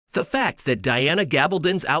The fact that Diana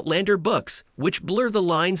Gabaldon's Outlander books, which blur the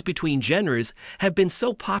lines between genres, have been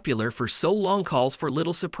so popular for so long calls for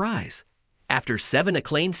little surprise. After 7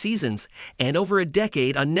 acclaimed seasons and over a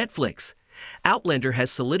decade on Netflix, Outlander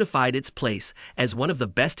has solidified its place as one of the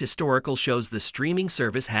best historical shows the streaming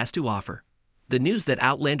service has to offer. The news that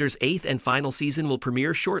Outlander's 8th and final season will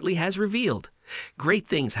premiere shortly has revealed. Great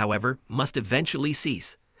things, however, must eventually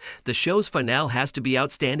cease. The show's finale has to be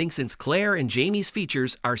outstanding since Claire and Jamie's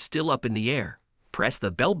features are still up in the air. Press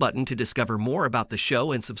the bell button to discover more about the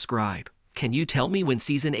show and subscribe. Can you tell me when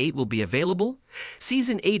Season 8 will be available?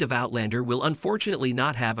 Season 8 of Outlander will unfortunately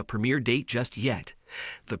not have a premiere date just yet.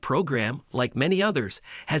 The program, like many others,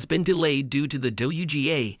 has been delayed due to the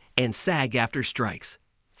WGA and SAG-AFTRA strikes.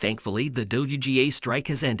 Thankfully, the WGA strike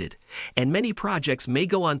has ended, and many projects may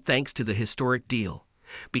go on thanks to the historic deal.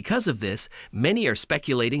 Because of this, many are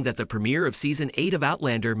speculating that the premiere of Season 8 of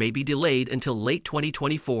Outlander may be delayed until late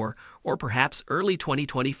 2024 or perhaps early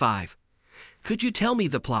 2025. Could you tell me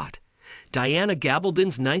the plot? Diana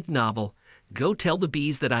Gabaldon's 9th novel, Go Tell the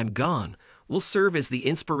Bees That I'm Gone, will serve as the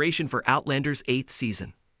inspiration for Outlander's 8th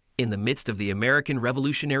season. In the midst of the American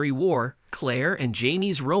Revolutionary War, Claire and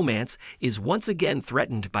Jamie's romance is once again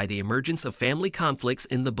threatened by the emergence of family conflicts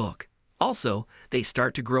in the book. Also, they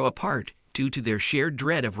start to grow apart due to their shared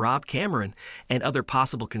dread of Rob Cameron and other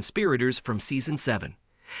possible conspirators from Season 7.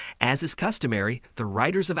 As is customary, the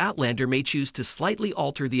writers of Outlander may choose to slightly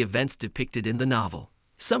alter the events depicted in the novel.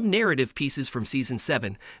 Some narrative pieces from Season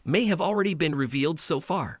 7 may have already been revealed so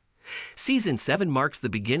far. Season 7 marks the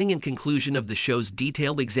beginning and conclusion of the show's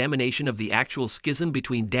detailed examination of the actual schism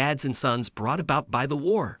between dads and sons brought about by the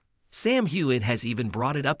war. Sam Hewitt has even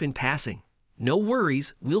brought it up in passing. No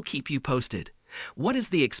worries, we'll keep you posted. What is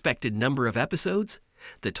the expected number of episodes?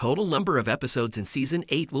 The total number of episodes in Season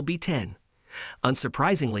 8 will be 10.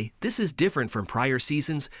 Unsurprisingly, this is different from prior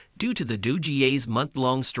seasons due to the WGA's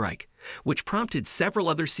month-long strike, which prompted several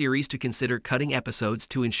other series to consider cutting episodes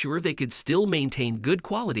to ensure they could still maintain good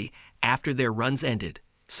quality after their runs ended.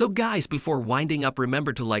 So guys, before winding up,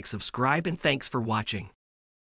 remember to like, subscribe, and thanks for watching.